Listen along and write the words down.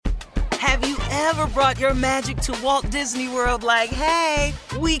Have you ever brought your magic to Walt Disney World like, hey,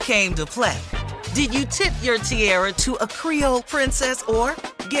 we came to play? Did you tip your tiara to a Creole princess or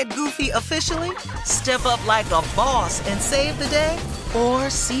get goofy officially? Step up like a boss and save the day? Or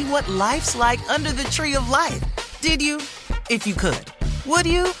see what life's like under the tree of life? Did you? If you could. Would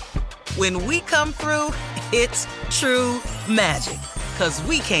you? When we come through, it's true magic. 'Cause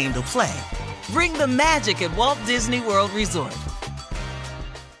we came to play. Bring the magic at Walt Disney World Resort.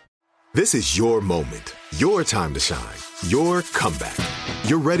 This is your moment, your time to shine, your comeback.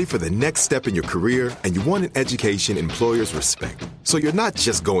 You're ready for the next step in your career, and you want an education employers respect. So you're not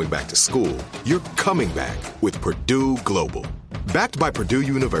just going back to school, you're coming back with Purdue Global. Backed by Purdue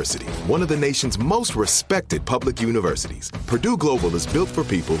University, one of the nation's most respected public universities, Purdue Global is built for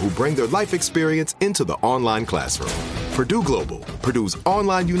people who bring their life experience into the online classroom. Purdue Global, Purdue's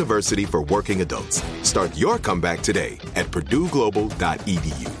online university for working adults. Start your comeback today at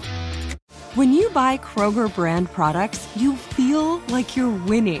purdueglobal.edu. When you buy Kroger brand products, you feel like you're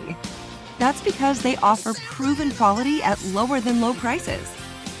winning. That's because they offer proven quality at lower than low prices.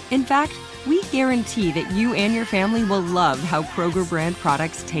 In fact, we guarantee that you and your family will love how Kroger brand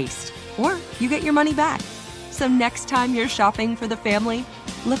products taste, or you get your money back. So next time you're shopping for the family,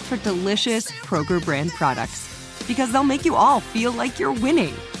 look for delicious Kroger brand products, because they'll make you all feel like you're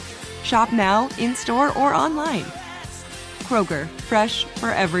winning. Shop now, in-store, or online. Kroger, fresh for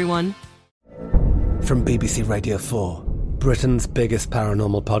everyone. From BBC Radio 4, Britain's biggest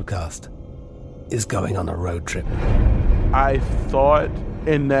paranormal podcast is going on a road trip. I thought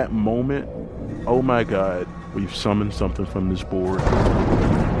in that moment, oh my God, we've summoned something from this board.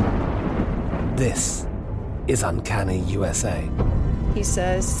 This is Uncanny USA. He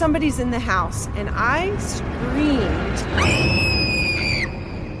says, somebody's in the house, and I screamed.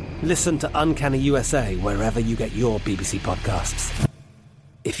 Listen to Uncanny USA wherever you get your BBC podcasts,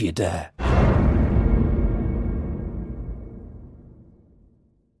 if you dare.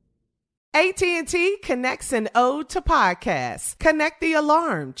 AT&T connects an ode to podcasts. Connect the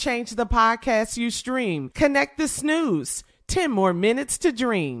alarm. Change the podcast you stream. Connect the snooze. 10 more minutes to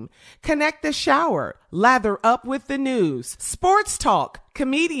dream. Connect the shower. Lather up with the news. Sports talk,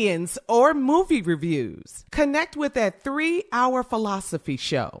 comedians, or movie reviews. Connect with that 3-hour philosophy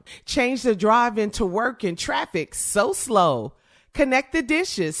show. Change the drive into work in traffic so slow. Connect the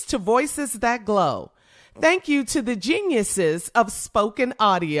dishes to voices that glow. Thank you to the geniuses of spoken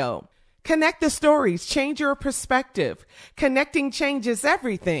audio. Connect the stories, change your perspective. Connecting changes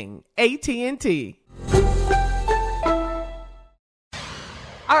everything. AT&T.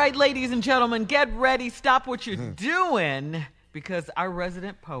 All right, ladies and gentlemen, get ready. Stop what you're doing, because our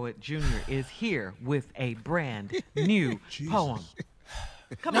resident poet, Junior, is here with a brand new poem.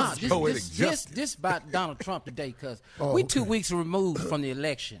 Come on, this about Donald Trump today, because we 2 weeks removed from the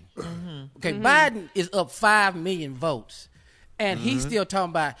election. Okay, Biden is up 5 million votes, and he's still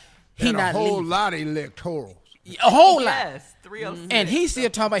talking about he not a whole leaving. lot of electorals. A whole lot. Yes, 306. And he's still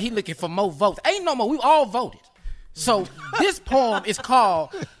talking about he looking for more votes. Ain't no more. We all voted. So this poem is called,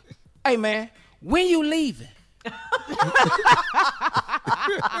 hey, man, when you leaving?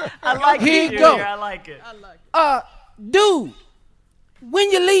 I like Here it, you go. Junior. I like it. Dude, when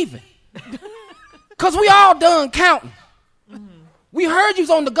you leaving? Because we all done counting. We heard you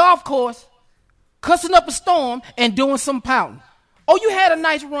was on the golf course cussing up a storm and doing some pouting. Oh, you had a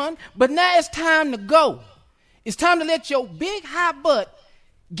nice run, but now it's time to go. It's time to let your big high butt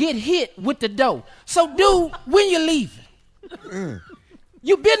get hit with the dough. So, dude, when you leaving?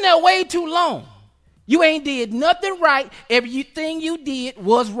 You been there way too long. You ain't did nothing right. Everything you did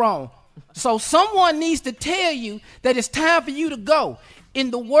was wrong. So someone needs to tell you that it's time for you to go.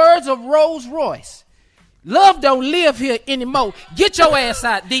 In the words of Rolls Royce, love don't live here anymore. Get your ass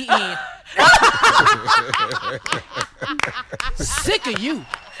out, the end. Sick of you.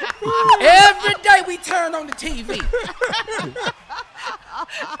 Every day we turn on the TV.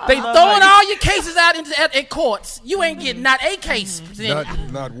 They throwing all your cases out in courts. You ain't getting not a case.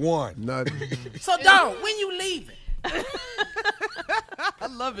 Not one. So, Donald, when you leaving? I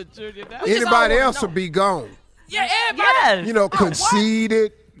love it, Junior. Anybody else will be gone. Yeah, everybody. Yes.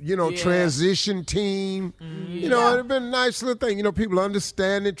 Conceded. Transition team. It'd been a nice little thing. People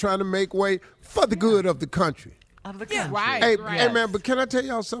understanding, trying to make way for the good of the country. Of the country. Right. Hey, man, but can I tell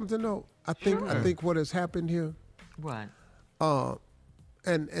y'all something though? I think what has happened here. What?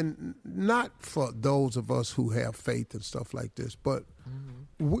 And not for those of us who have faith and stuff like this, but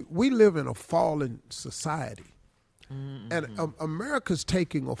we live in a fallen society. And America's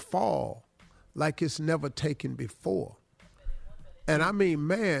taking a fall like it's never taken before. And I mean,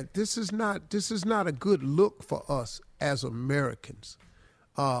 man, this is not a good look for us as Americans.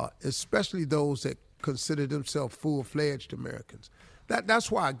 especially those that consider themselves full-fledged Americans.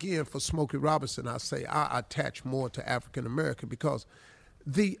 That's why, again, for Smokey Robinson, I say I attach more to African American, because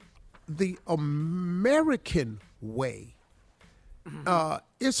the American way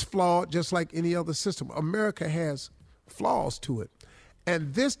is flawed, just like any other system. America has flaws to it.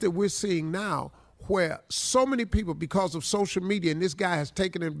 And this that we're seeing now, where so many people, because of social media, and this guy has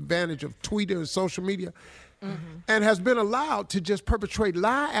taken advantage of Twitter and social media, and has been allowed to just perpetrate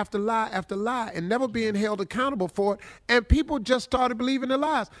lie after lie after lie and never being held accountable for it, and people just started believing the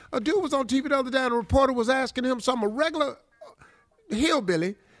lies. A dude was on TV the other day, and a reporter was asking him something, a regular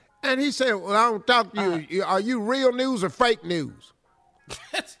hillbilly, and he said, well, I don't talk to you. Are you real news or fake news?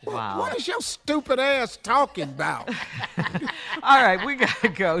 Wow. What is your stupid ass talking about? All right, we got to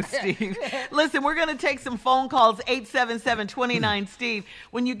go, Steve. Listen, we're going to take some phone calls, 877-29-STEVE.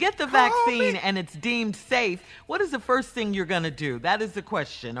 When you get the vaccine and it's deemed safe, what is the first thing you're going to do? That is the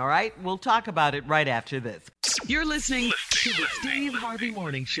question, all right? We'll talk about it right after this. You're listening to the Steve Harvey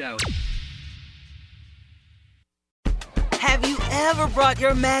Morning Show. Have you ever brought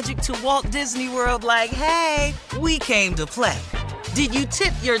your magic to Walt Disney World like, hey, we came to play? Did you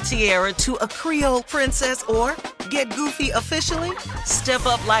tip your tiara to a Creole princess or get goofy officially? Step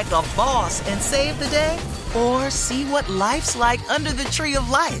up like a boss and save the day? Or see what life's like under the tree of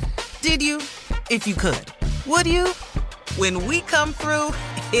life? Did you? If you could. Would you? When we come through,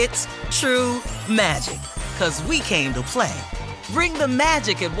 it's true magic. 'Cause we came to play. Bring the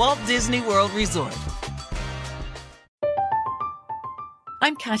magic at Walt Disney World Resort.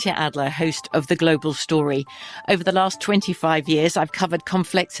 I'm Katya Adler, host of The Global Story. Over the last 25 years, I've covered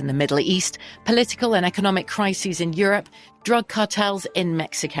conflicts in the Middle East, political and economic crises in Europe, drug cartels in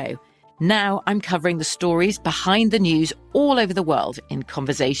Mexico. Now I'm covering the stories behind the news all over the world in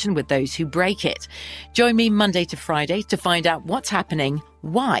conversation with those who break it. Join me Monday to Friday to find out what's happening,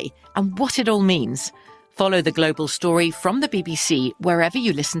 why, and what it all means. Follow The Global Story from the BBC wherever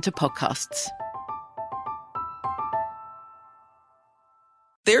you listen to podcasts.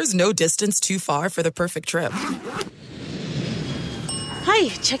 There's no distance too far for the perfect trip. Hi,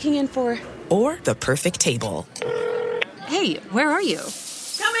 checking in for... Or the perfect table. Hey, where are you?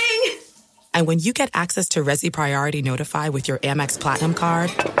 Coming! And when you get access to Resi Priority Notify with your Amex Platinum card...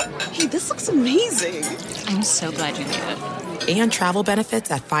 Hey, this looks amazing. I'm so glad you made it. And travel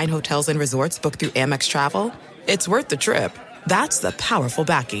benefits at fine hotels and resorts booked through Amex Travel, it's worth the trip. That's the powerful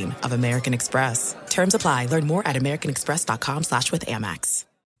backing of American Express. Terms apply. Learn more at americanexpress.com/withAmex.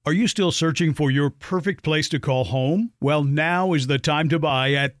 Are you still searching for your perfect place to call home? Well, now is the time to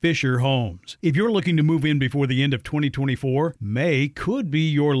buy at Fisher Homes. If you're looking to move in before the end of 2024, May could be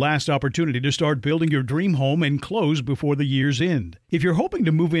your last opportunity to start building your dream home and close before the year's end. If you're hoping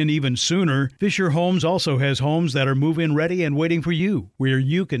to move in even sooner, Fisher Homes also has homes that are move-in ready and waiting for you, where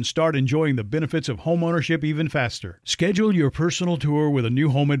you can start enjoying the benefits of homeownership even faster. Schedule your personal tour with a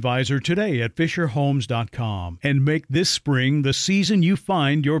new home advisor today at FisherHomes.com and make this spring the season you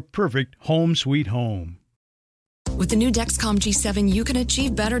find your perfect home sweet home. With the new Dexcom G7, you can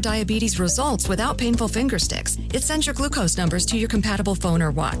achieve better diabetes results without painful finger sticks. It sends your glucose numbers to your compatible phone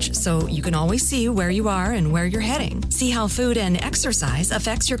or watch, so you can always see where you are and where you're heading. See how food and exercise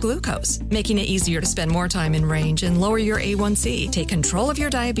affects your glucose, making it easier to spend more time in range and lower your A1C. Take control of your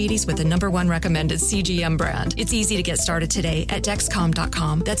diabetes with the #1 recommended CGM brand. It's easy to get started today at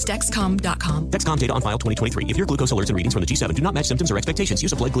Dexcom.com. That's Dexcom.com. Dexcom data on file 2023. If your glucose alerts and readings from the G7 do not match symptoms or expectations,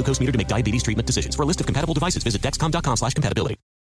 use a blood glucose meter to make diabetes treatment decisions. For a list of compatible devices, visit Dexcom.com/compatibility.